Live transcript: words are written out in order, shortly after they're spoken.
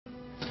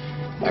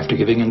after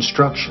giving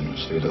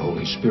instructions through the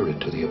Holy Spirit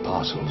to the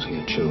apostles he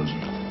had chosen.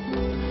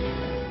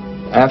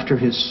 After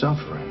his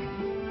suffering,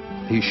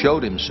 he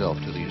showed himself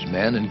to these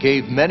men and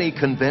gave many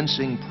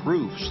convincing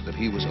proofs that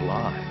he was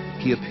alive.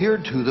 He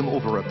appeared to them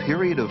over a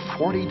period of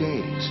 40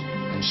 days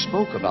and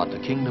spoke about the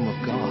kingdom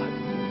of God.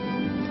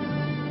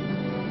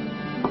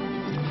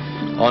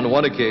 On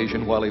one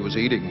occasion, while he was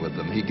eating with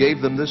them, he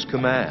gave them this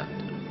command: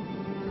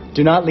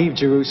 "Do not leave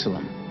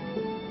Jerusalem,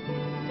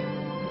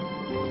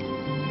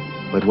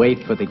 but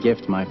wait for the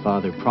gift my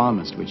Father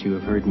promised, which you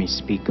have heard me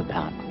speak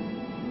about.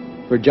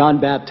 For John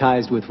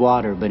baptized with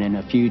water, but in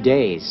a few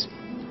days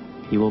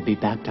you will be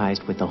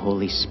baptized with the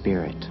Holy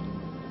Spirit."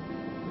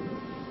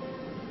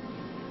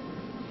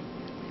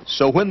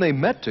 So when they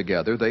met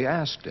together, they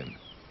asked him,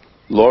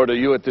 "Lord, are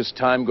you at this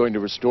time going to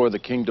restore the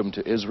kingdom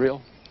to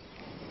Israel?"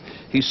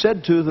 He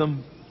said to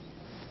them,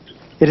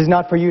 "It is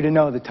not for you to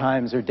know the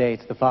times or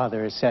dates the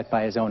Father has set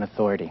by his own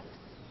authority.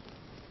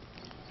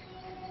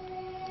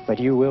 But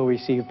you will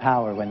receive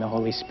power when the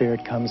Holy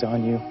Spirit comes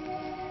on you.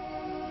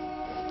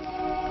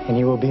 And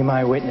you will be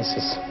my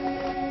witnesses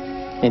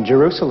in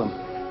Jerusalem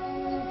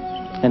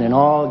and in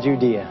all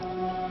Judea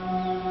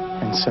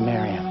and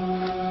Samaria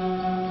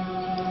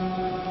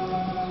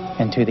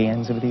and to the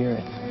ends of the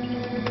earth."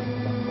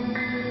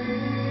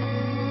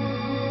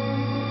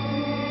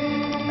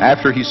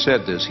 After he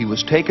said this, he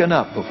was taken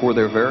up before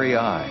their very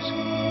eyes.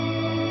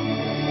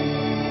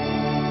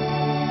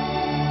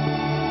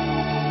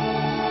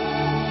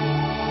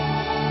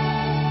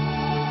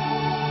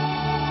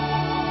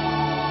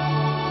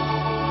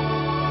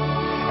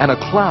 And a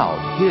cloud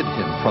hid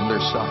him from their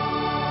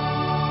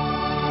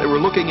sight. They were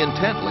looking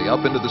intently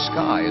up into the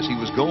sky as he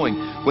was going,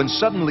 when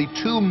suddenly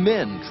 2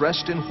 men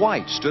dressed in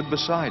white stood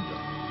beside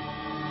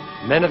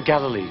them. "Men of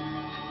Galilee,"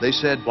 they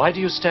said, "why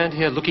do you stand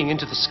here looking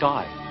into the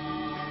sky?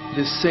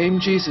 This same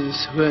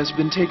Jesus who has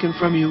been taken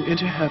from you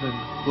into heaven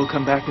will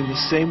come back in the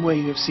same way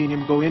you have seen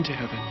him go into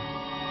heaven."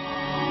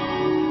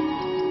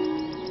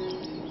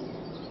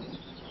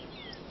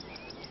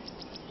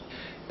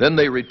 Then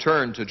they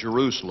returned to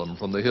Jerusalem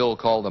from the hill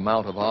called the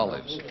Mount of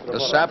Olives, a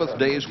Sabbath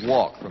day's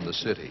walk from the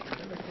city.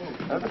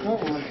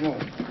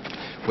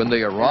 When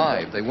they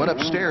arrived, they went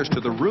upstairs to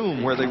the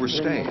room where they were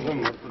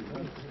staying.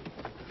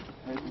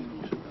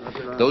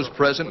 Those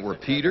present were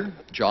Peter,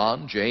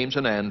 John, James,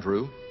 and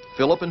Andrew,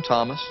 Philip and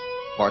Thomas,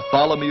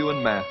 Bartholomew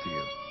and Matthew,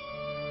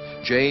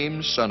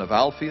 James, son of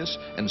Alphaeus,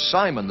 and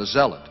Simon the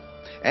Zealot,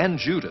 and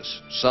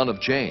Judas, son of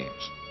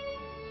James.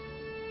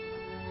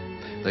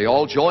 They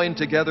all joined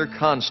together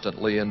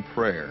constantly in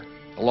prayer,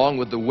 along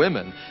with the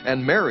women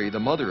and Mary, the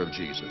mother of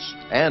Jesus,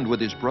 and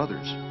with his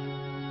brothers.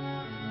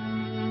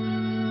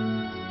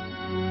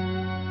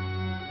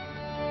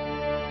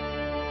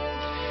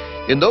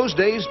 In those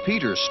days,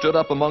 Peter stood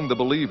up among the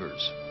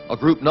believers, a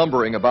group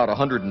numbering about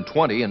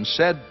 120, and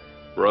said,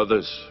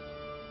 "Brothers,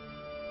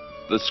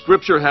 the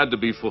scripture had to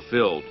be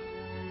fulfilled,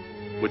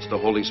 which the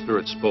Holy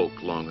Spirit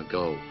spoke long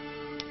ago,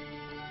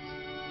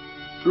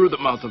 through the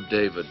mouth of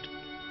David,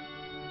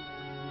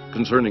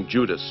 concerning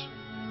Judas,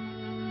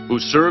 who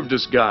served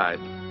as guide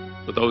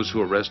for those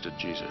who arrested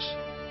Jesus.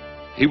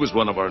 He was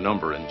one of our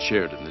number and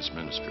shared in this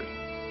ministry."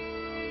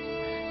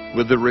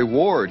 With the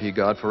reward he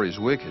got for his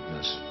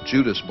wickedness,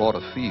 Judas bought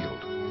a field.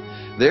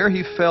 There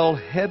he fell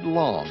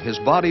headlong. His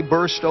body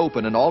burst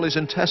open and all his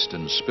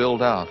intestines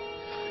spilled out.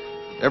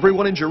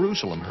 Everyone in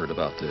Jerusalem heard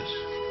about this.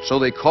 So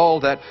they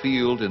called that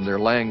field in their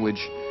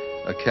language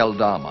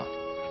Akeldama,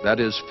 that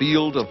is,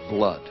 field of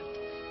blood.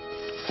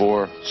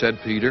 "For,"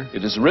 said Peter,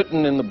 "it is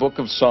written in the book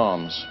of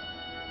Psalms,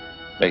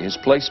 may his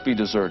place be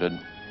deserted,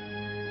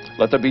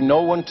 let there be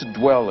no one to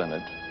dwell in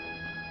it,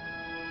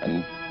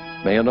 and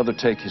may another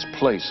take his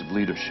place of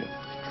leadership.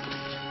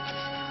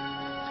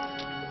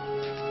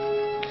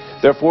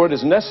 Therefore it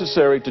is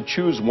necessary to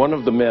choose one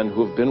of the men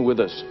who have been with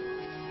us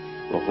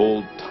the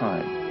whole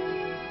time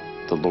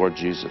the Lord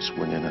Jesus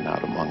went in and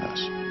out among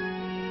us,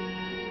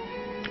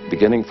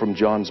 beginning from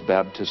John's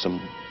baptism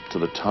to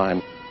the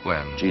time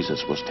when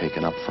Jesus was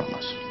taken up from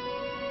us.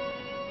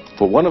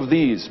 For one of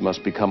these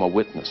must become a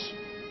witness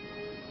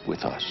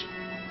with us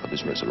of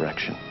his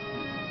resurrection."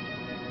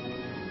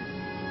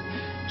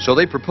 So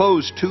they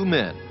proposed 2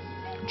 men,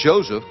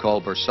 Joseph,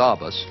 called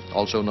Barsabbas,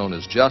 also known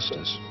as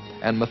Justus,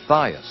 and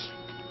Matthias.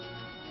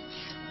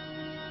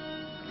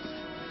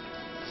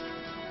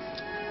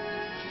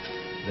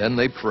 Then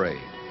they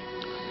prayed,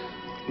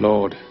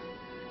 "Lord,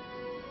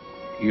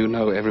 you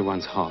know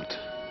everyone's heart.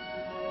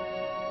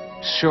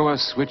 Show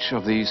us which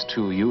of these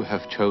 2 you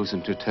have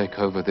chosen to take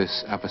over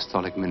this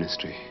apostolic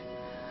ministry,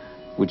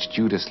 which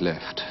Judas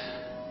left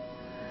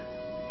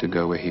to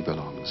go where he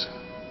belongs."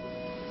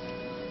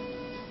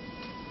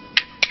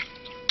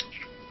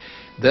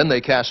 Then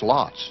they cast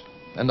lots,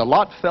 and the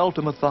lot fell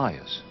to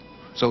Matthias.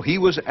 So he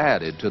was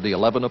added to the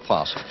 11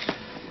 apostles.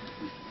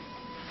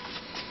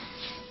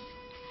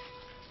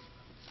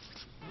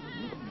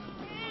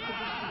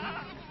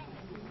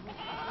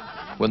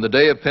 When the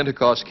day of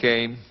Pentecost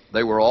came,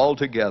 they were all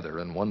together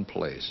in one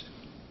place.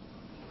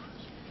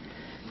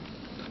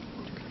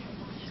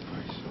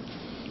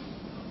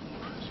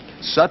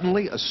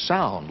 Suddenly, a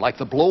sound like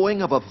the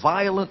blowing of a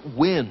violent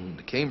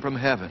wind came from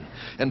heaven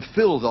and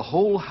filled the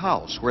whole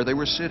house where they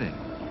were sitting.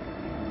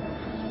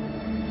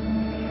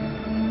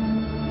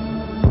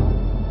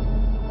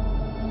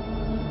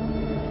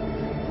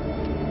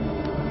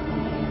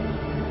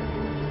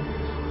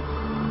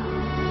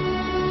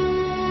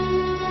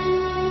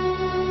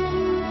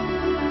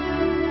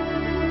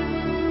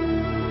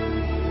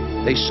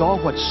 They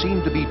saw what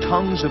seemed to be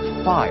tongues of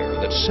fire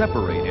that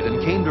separated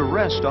and came to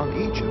rest on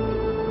each of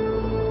them.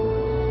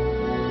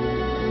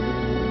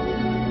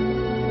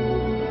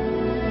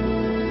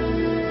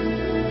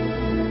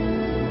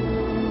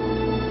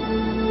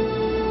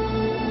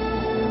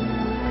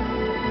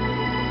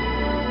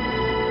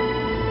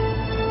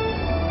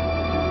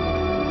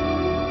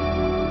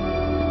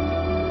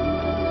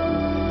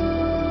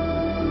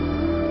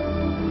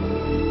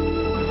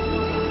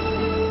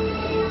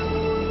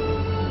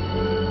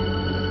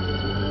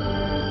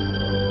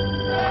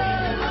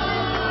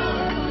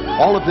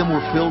 All of them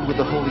were filled with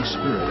the Holy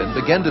Spirit and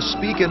began to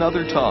speak in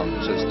other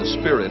tongues as the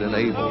Spirit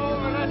enabled.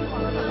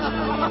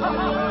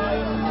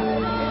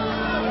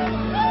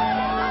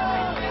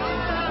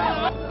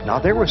 Now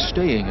there were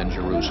staying in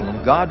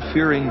Jerusalem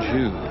God-fearing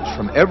Jews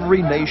from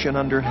every nation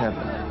under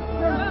heaven.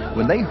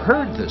 When they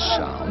heard this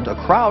sound, a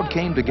crowd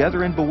came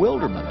together in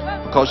bewilderment,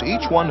 because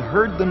each one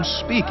heard them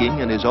speaking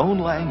in his own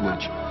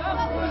language.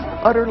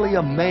 Utterly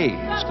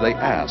amazed, they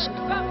asked,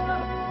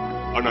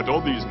 "Are not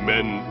all these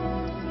men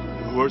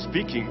who are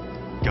speaking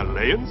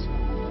Galileans?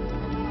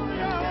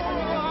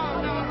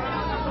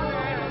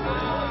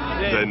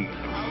 Then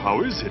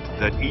how is it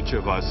that each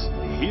of us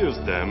hears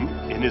them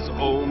in his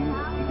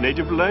own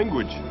native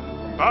language?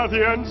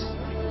 Parthians,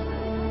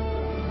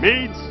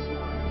 Medes,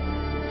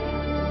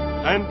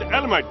 and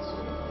Elamites,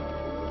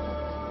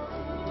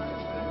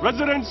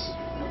 residents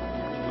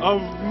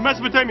of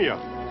Mesopotamia,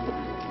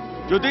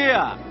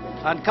 Judea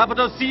and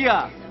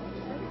Cappadocia,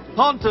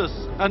 Pontus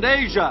and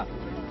Asia,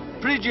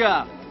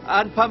 Phrygia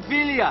and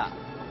Pamphylia,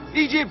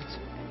 Egypt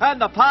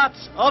and the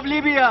parts of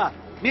Libya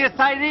near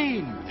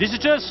Cyrene,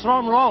 Visitors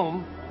from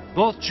Rome,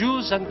 both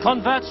Jews and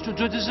converts to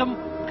Judaism,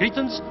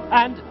 Cretans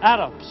and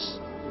Arabs.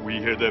 We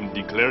hear them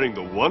declaring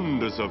the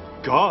wonders of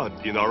God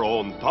in our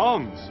own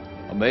tongues."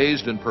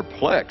 Amazed and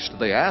perplexed,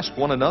 they asked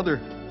one another,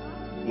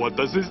 "What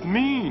does this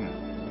mean?"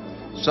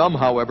 Some,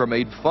 however,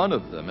 made fun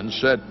of them and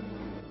said,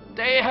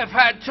 "They have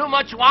had too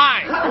much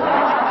wine."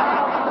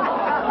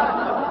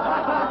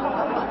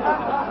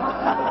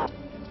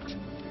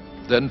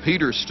 Then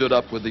Peter stood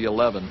up with the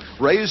 11,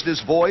 raised his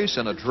voice,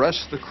 and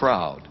addressed the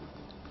crowd.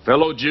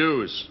 Fellow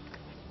Jews,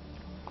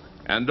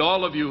 and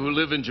all of you who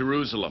live in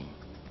Jerusalem,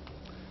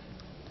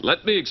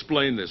 let me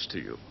explain this to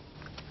you.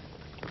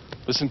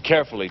 Listen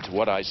carefully to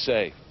what I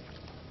say.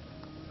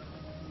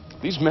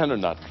 These men are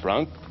not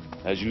drunk,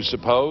 as you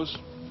suppose.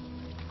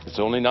 It's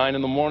only 9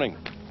 in the morning.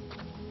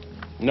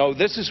 No,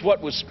 this is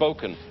what was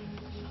spoken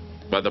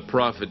by the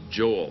prophet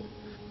Joel.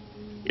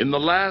 In the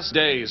last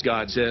days,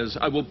 God says,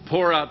 I will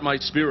pour out my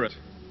Spirit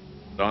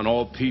on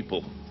all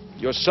people.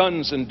 Your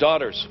sons and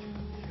daughters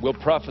will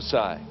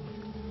prophesy.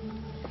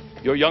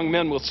 Your young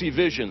men will see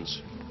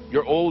visions.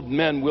 Your old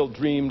men will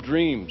dream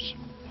dreams.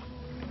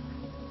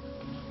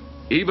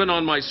 Even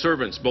on my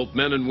servants, both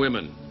men and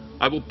women,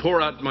 I will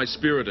pour out my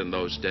Spirit in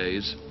those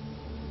days,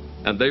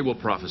 and they will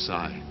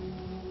prophesy.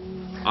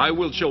 I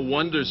will show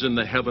wonders in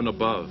the heaven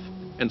above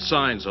and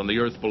signs on the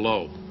earth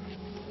below.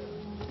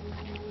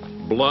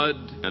 Blood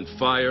and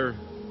fire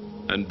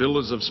and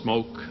billows of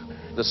smoke.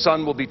 The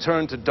sun will be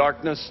turned to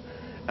darkness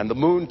and the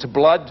moon to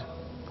blood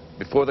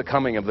before the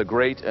coming of the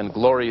great and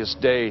glorious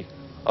day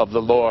of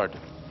the Lord.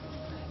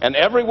 And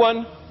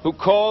everyone who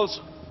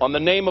calls on the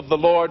name of the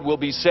Lord will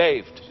be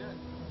saved.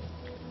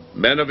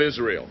 Men of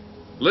Israel,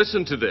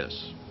 listen to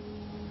this.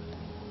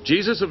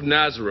 Jesus of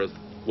Nazareth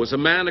was a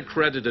man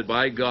accredited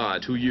by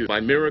God to you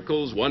by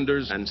miracles,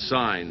 wonders, and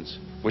signs,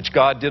 which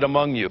God did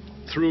among you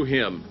through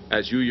him,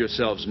 as you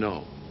yourselves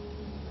know.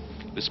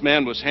 This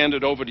man was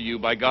handed over to you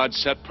by God's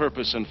set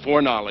purpose and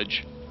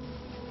foreknowledge,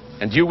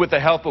 and you, with the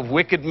help of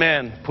wicked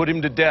men, put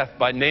him to death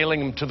by nailing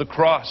him to the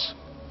cross.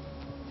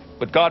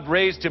 But God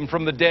raised him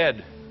from the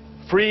dead,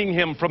 freeing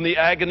him from the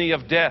agony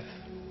of death,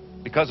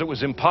 because it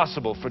was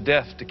impossible for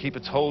death to keep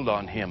its hold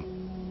on him.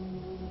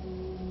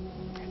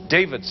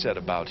 David said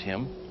about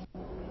him,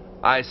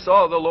 I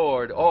saw the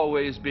Lord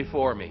always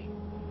before me.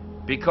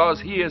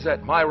 Because he is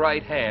at my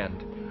right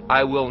hand,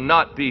 I will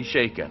not be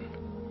shaken.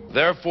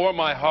 Therefore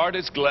my heart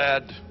is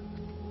glad,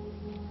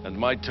 and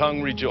my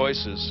tongue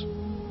rejoices.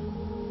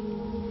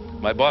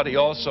 My body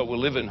also will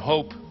live in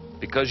hope,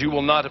 because you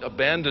will not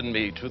abandon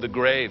me to the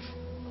grave,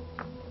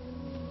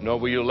 nor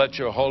will you let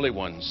your Holy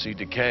One see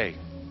decay.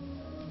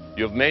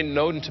 You have made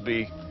known to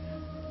me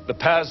the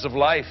paths of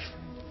life.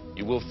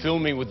 You will fill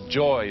me with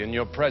joy in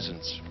your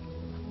presence.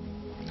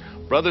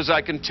 Brothers,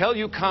 I can tell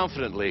you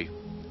confidently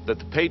that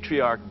the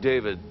patriarch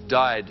David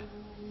died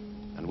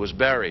and was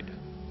buried,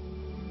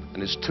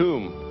 and his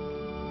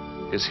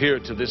tomb is here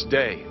to this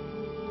day.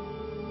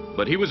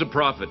 But he was a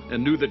prophet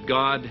and knew that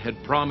God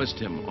had promised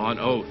him on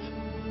oath,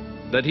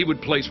 that he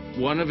would place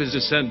one of his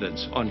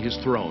descendants on his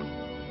throne.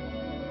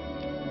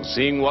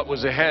 Seeing what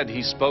was ahead,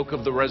 he spoke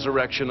of the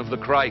resurrection of the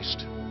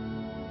Christ,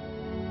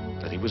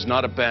 that he was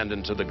not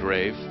abandoned to the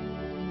grave,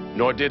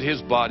 nor did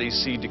his body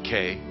see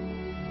decay.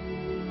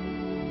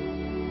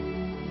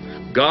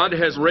 God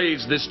has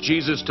raised this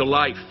Jesus to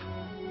life,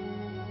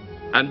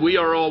 and we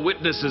are all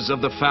witnesses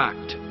of the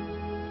fact.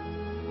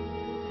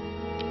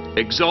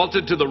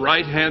 Exalted to the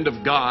right hand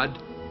of God,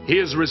 he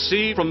has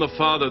received from the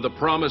Father the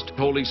promised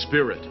Holy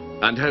Spirit,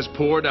 and has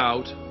poured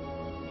out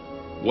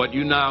what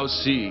you now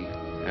see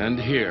and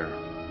hear.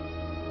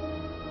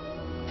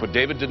 For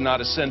David did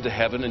not ascend to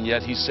heaven, and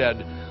yet he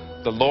said,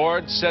 "The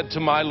Lord said to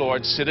my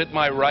Lord, sit at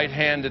my right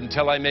hand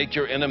until I make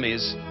your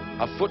enemies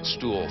a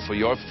footstool for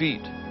your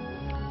feet."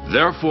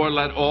 Therefore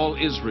let all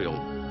Israel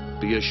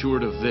be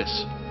assured of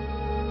this: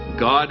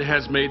 God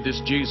has made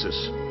this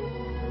Jesus,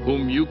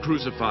 whom you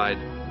crucified,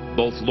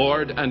 both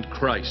Lord and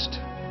Christ.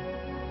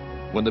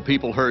 When the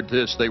people heard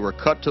this, they were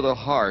cut to the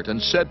heart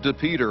and said to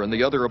Peter and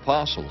the other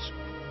apostles,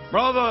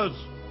 Brothers,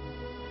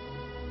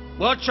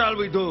 what shall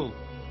we do?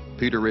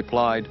 Peter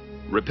replied,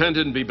 Repent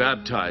and be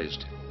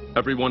baptized,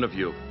 every one of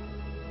you,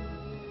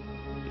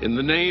 in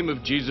the name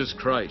of Jesus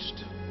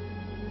Christ,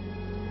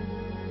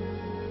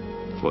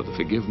 for the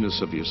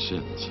forgiveness of your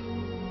sins.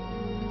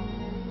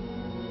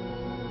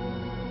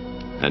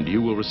 And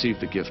you will receive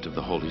the gift of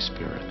the Holy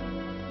Spirit.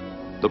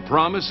 The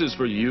promise is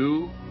for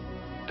you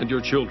and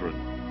your children,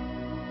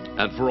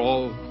 and for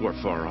all who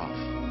are far off,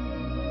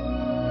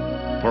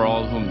 for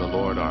all whom the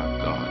Lord our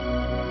God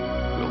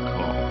will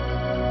call.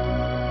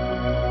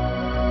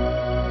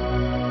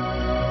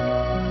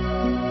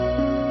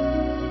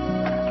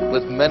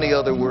 With many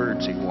other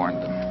words he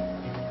warned them,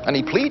 and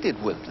he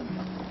pleaded with them,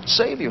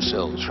 "Save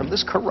yourselves from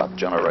this corrupt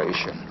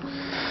generation."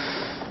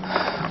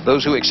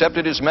 Those who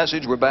accepted his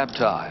message were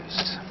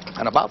baptized,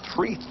 and about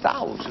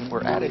 3,000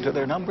 were added to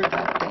their number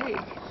that day.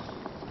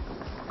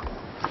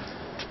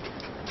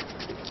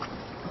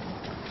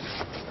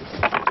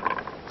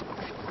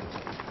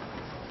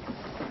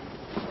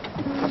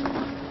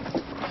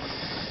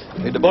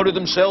 They devoted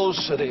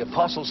themselves to the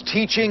apostles'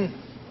 teaching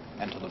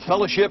and to the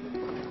fellowship,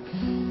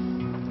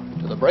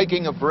 to the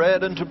breaking of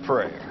bread and to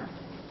prayer.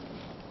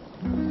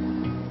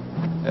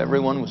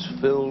 Everyone was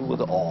filled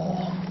with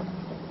awe,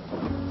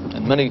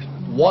 and many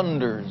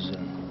wonders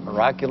and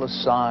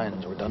miraculous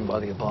signs were done by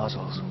the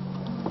apostles.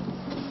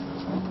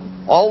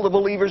 All the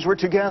believers were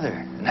together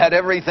and had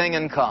everything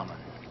in common.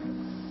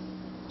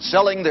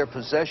 Selling their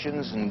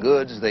possessions and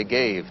goods, they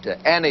gave to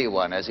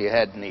anyone as he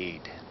had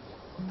need.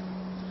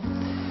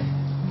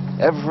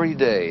 Every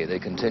day they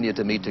continued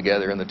to meet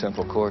together in the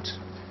temple courts.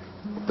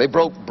 They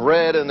broke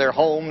bread in their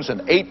homes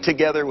and ate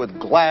together with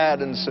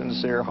glad and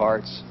sincere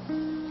hearts,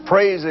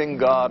 praising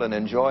God and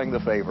enjoying the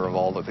favor of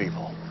all the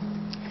people.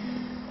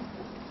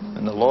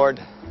 And the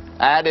Lord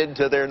added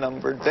to their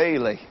number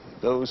daily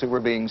those who were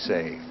being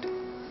saved.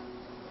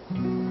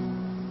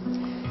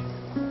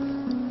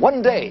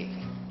 One day,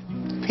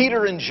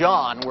 Peter and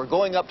John were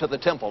going up to the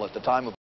temple at the time of